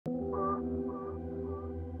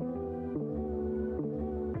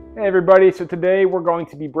Hey everybody, so today we're going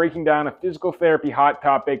to be breaking down a physical therapy hot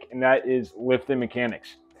topic, and that is lifting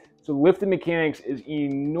mechanics. So lifting mechanics is an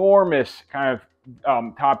enormous kind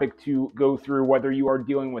of topic to go through, whether you are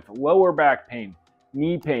dealing with lower back pain,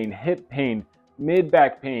 knee pain, hip pain, mid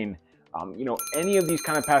back pain. Any of these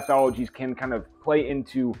kind of pathologies can kind of play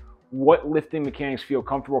into what lifting mechanics feel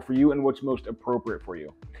comfortable for you and what's most appropriate for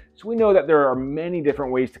you. So we know that there are many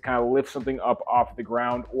different ways to kind of lift something up off the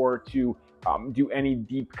ground or to do any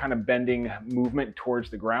deep kind of bending movement towards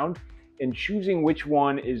the ground, and choosing which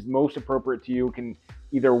one is most appropriate to you can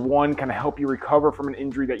either one, kind of help you recover from an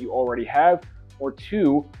injury that you already have, or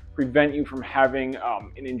two, prevent you from having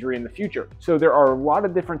an injury in the future. So there are a lot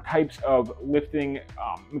of different types of lifting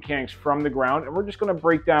mechanics from the ground, and we're just going to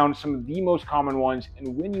break down some of the most common ones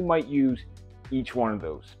and when you might use each one of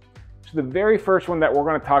those. So the very first one that we're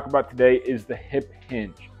going to talk about today is the hip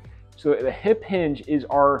hinge. So the hip hinge is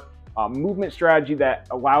our movement strategy that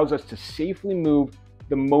allows us to safely move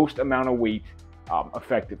the most amount of weight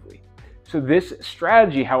effectively. So this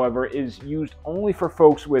strategy, however, is used only for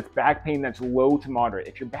folks with back pain that's low to moderate.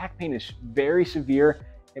 If your back pain is very severe,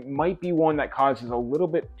 it might be one that causes a little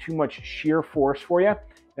bit too much shear force for you.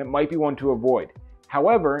 It might be one to avoid.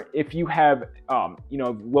 However, if you have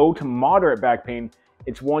low to moderate back pain,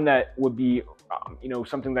 it's one that would be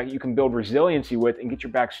something that you can build resiliency with and get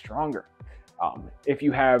your back stronger. If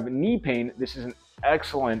you have knee pain, this is an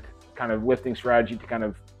excellent kind of lifting strategy to kind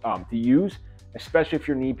of to use, especially if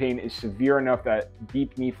your knee pain is severe enough that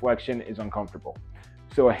deep knee flexion is uncomfortable.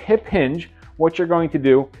 So a hip hinge, what you're going to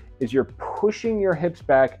do is you're pushing your hips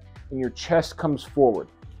back and your chest comes forward.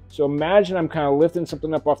 So imagine I'm kind of lifting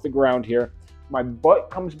something up off the ground here. My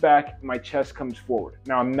butt comes back, my chest comes forward.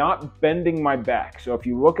 Now I'm not bending my back. So if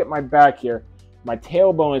you look at my back here, my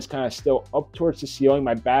tailbone is kind of still up towards the ceiling.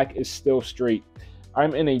 My back is still straight.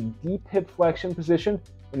 I'm in a deep hip flexion position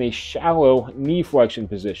and a shallow knee flexion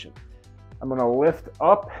position. I'm going to lift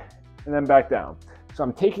up and then back down. So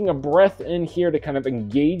I'm taking a breath in here to kind of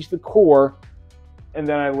engage the core, and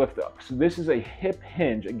then I lift up. So this is a hip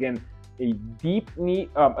hinge. Again, a deep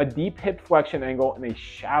hip flexion angle and a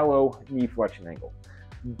shallow knee flexion angle.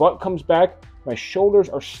 Butt comes back. My shoulders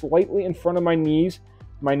are slightly in front of my knees.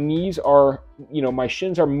 My knees are, my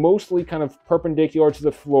shins are mostly kind of perpendicular to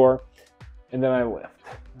the floor, and then I lift,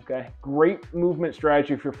 okay? Great movement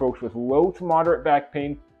strategy for folks with low to moderate back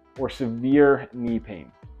pain or severe knee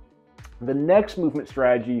pain. The next movement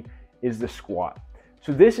strategy is the squat.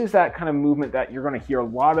 So this is that kind of movement that you're gonna hear a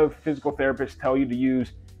lot of physical therapists tell you to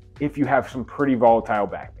use if you have some pretty volatile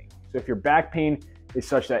back pain. So if your back pain is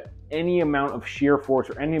such that any amount of shear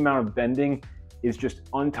force or any amount of bending is just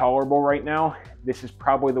intolerable right now, this is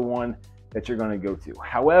probably the one that you're going to go to.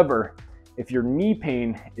 However, if your knee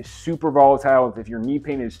pain is super volatile, if your knee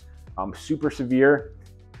pain is super severe,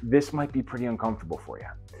 this might be pretty uncomfortable for you.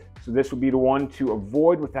 So this would be the one to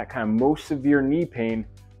avoid with that kind of most severe knee pain,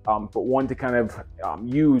 but one to kind of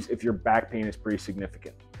use if your back pain is pretty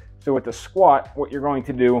significant. So with the squat, what you're going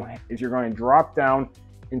to do is you're going to drop down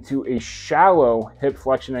into a shallow hip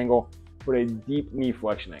flexion angle with a deep knee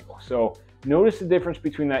flexion angle. So notice the difference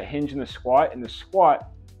between that hinge and the squat. In the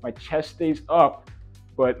squat, my chest stays up,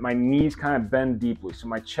 but my knees kind of bend deeply. So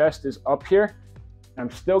my chest is up here.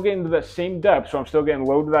 I'm still getting to that same depth, so I'm still getting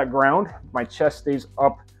low to that ground. My chest stays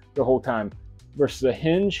up the whole time. Versus the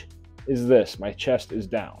hinge is this, my chest is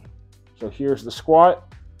down. So here's the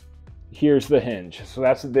squat, here's the hinge. So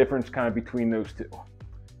that's the difference kind of between those two.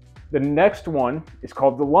 The next one is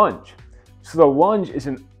called the lunge. So the lunge is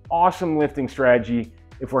an awesome lifting strategy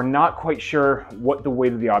if we're not quite sure what the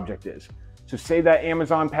weight of the object is. So say that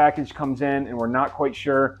Amazon package comes in and we're not quite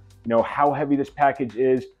sure, how heavy this package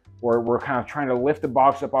is, or we're kind of trying to lift the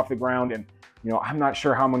box up off the ground and, I'm not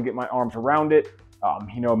sure how I'm gonna get my arms around it.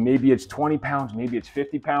 Maybe it's 20 pounds, maybe it's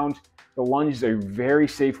 50 pounds. The lunge is a very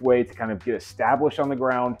safe way to kind of get established on the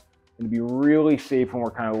ground and to be really safe when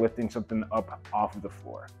we're kind of lifting something up off of the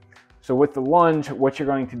floor. So with the lunge, what you're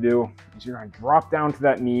going to do is you're going to drop down to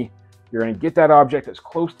that knee. You're going to get that object as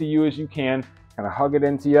close to you as you can, kind of hug it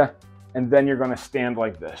into you, and then you're going to stand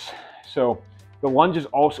like this. So the lunge is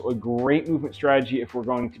also a great movement strategy if we're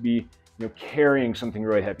going to be carrying something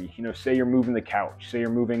really heavy. Say you're moving the couch, say you're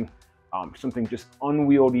moving something just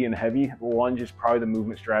unwieldy and heavy, the lunge is probably the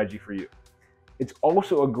movement strategy for you. It's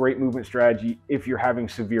also a great movement strategy if you're having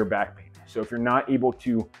severe back pain. So if you're not able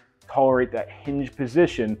to tolerate that hinge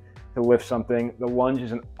position to lift something, the lunge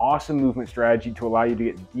is an awesome movement strategy to allow you to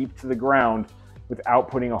get deep to the ground without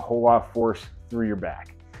putting a whole lot of force through your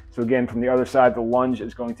back. So again, from the other side, the lunge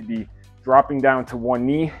is going to be dropping down to one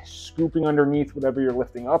knee, scooping underneath whatever you're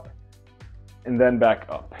lifting up, and then back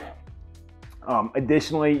up.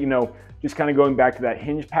 Additionally, just kind of going back to that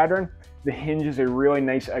hinge pattern, the hinge is a really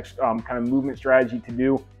nice kind of movement strategy to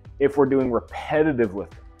do if we're doing repetitive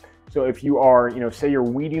lifting. So if you are, say you're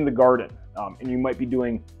weeding the garden and you might be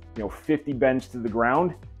doing, 50 bends to the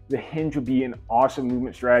ground, the hinge would be an awesome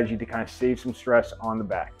movement strategy to kind of save some stress on the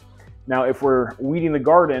back. Now, if we're weeding the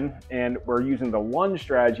garden and we're using the lunge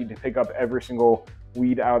strategy to pick up every single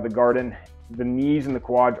weed out of the garden, the knees and the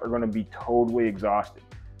quads are going to be totally exhausted.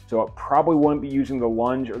 So it probably wouldn't be using the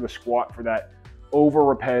lunge or the squat for that over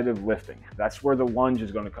repetitive lifting. That's where the lunge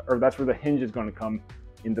is going to, or that's where the hinge is going to come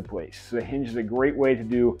into place. So the hinge is a great way to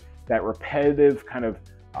do that repetitive kind of,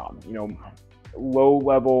 low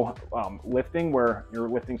level lifting where you're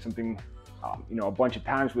lifting something, a bunch of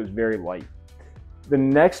times, but it's very light. The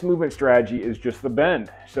next movement strategy is just the bend.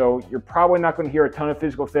 So you're probably not going to hear a ton of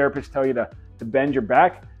physical therapists tell you to bend your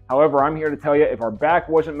back. However, I'm here to tell you, if our back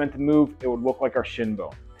wasn't meant to move, it would look like our shin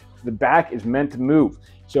bone. So the back is meant to move.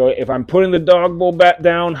 So if I'm putting the dog bowl back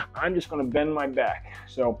down, I'm just going to bend my back.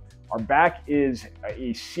 So our back is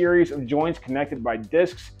a series of joints connected by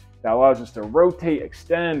discs that allows us to rotate,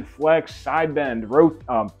 extend, flex, side bend,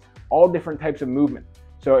 all different types of movement.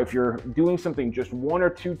 So if you're doing something just 1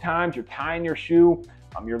 or 2 times, you're tying your shoe,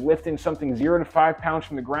 you're lifting something 0 to 5 pounds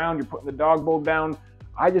from the ground, you're putting the dog bowl down,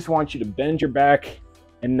 I just want you to bend your back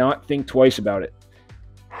and not think twice about it.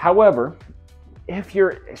 However, if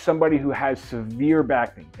you're somebody who has severe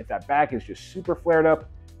back pain, if that back is just super flared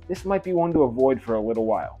up, this might be one to avoid for a little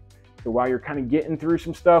while. So while you're kind of getting through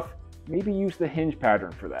some stuff, maybe use the hinge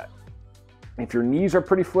pattern for that. If your knees are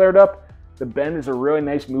pretty flared up, the bend is a really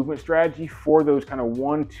nice movement strategy for those kind of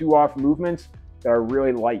 1-2 off movements that are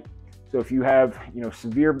really light. So if you have,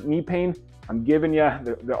 severe knee pain, I'm giving you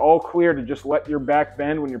the all clear to just let your back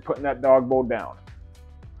bend when you're putting that dog bowl down.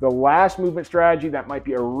 The last movement strategy that might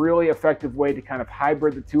be a really effective way to kind of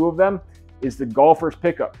hybrid the two of them is the golfer's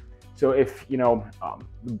pickup. So if, the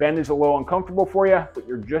bend is a little uncomfortable for you, but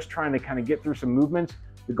you're just trying to kind of get through some movements,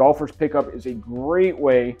 the golfer's pickup is a great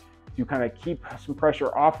way to kind of keep some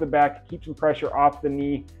pressure off the back, keep some pressure off the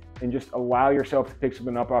knee, and just allow yourself to pick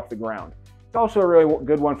something up off the ground. It's also a really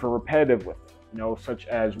good one for repetitive lifting, such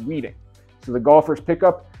as weeding. So the golfer's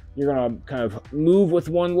pickup, you're gonna kind of move with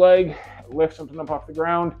one leg, lift something up off the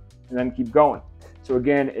ground, and then keep going. So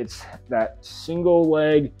again, it's that single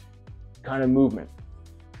leg kind of movement.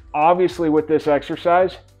 Obviously with this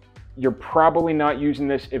exercise, you're probably not using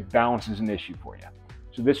this if balance is an issue for you.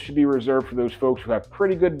 So this should be reserved for those folks who have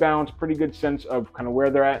pretty good balance, pretty good sense of kind of where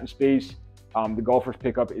they're at in space. The golfer's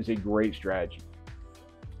pickup is a great strategy.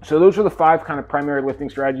 So those are the 5 kind of primary lifting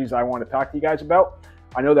strategies I want to talk to you guys about.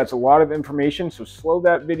 I know that's a lot of information, so slow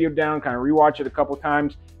that video down, kind of rewatch it a couple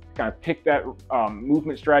times, kind of pick that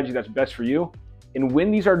movement strategy that's best for you. And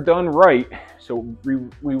when these are done right, so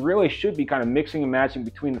we really should be kind of mixing and matching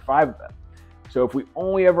between the 5 of them. So if we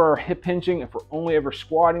only ever are hip hinging, if we're only ever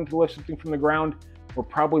squatting to lift something from the ground, we're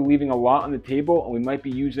probably leaving a lot on the table, and we might be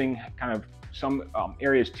using kind of some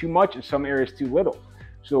areas too much and some areas too little.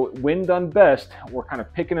 So when done best, we're kind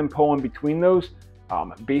of picking and pulling between those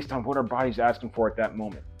based on what our body's asking for at that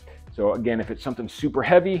moment. So again, if it's something super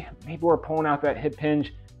heavy, maybe we're pulling out that hip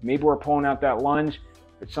hinge, maybe we're pulling out that lunge.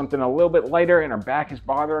 If it's something a little bit lighter and our back is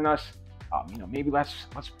bothering us, maybe let's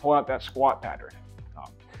pull out that squat pattern.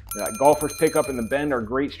 That golfer's pickup and the bend are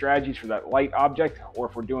great strategies for that light object, or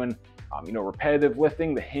if we're doing repetitive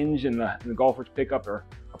lifting, the hinge and the golfer's pickup are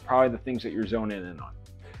probably the things that you're zoning in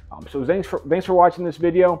on. So thanks for watching this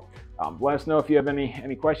video. Let us know if you have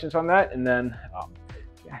any questions on that, and then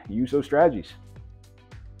use those strategies.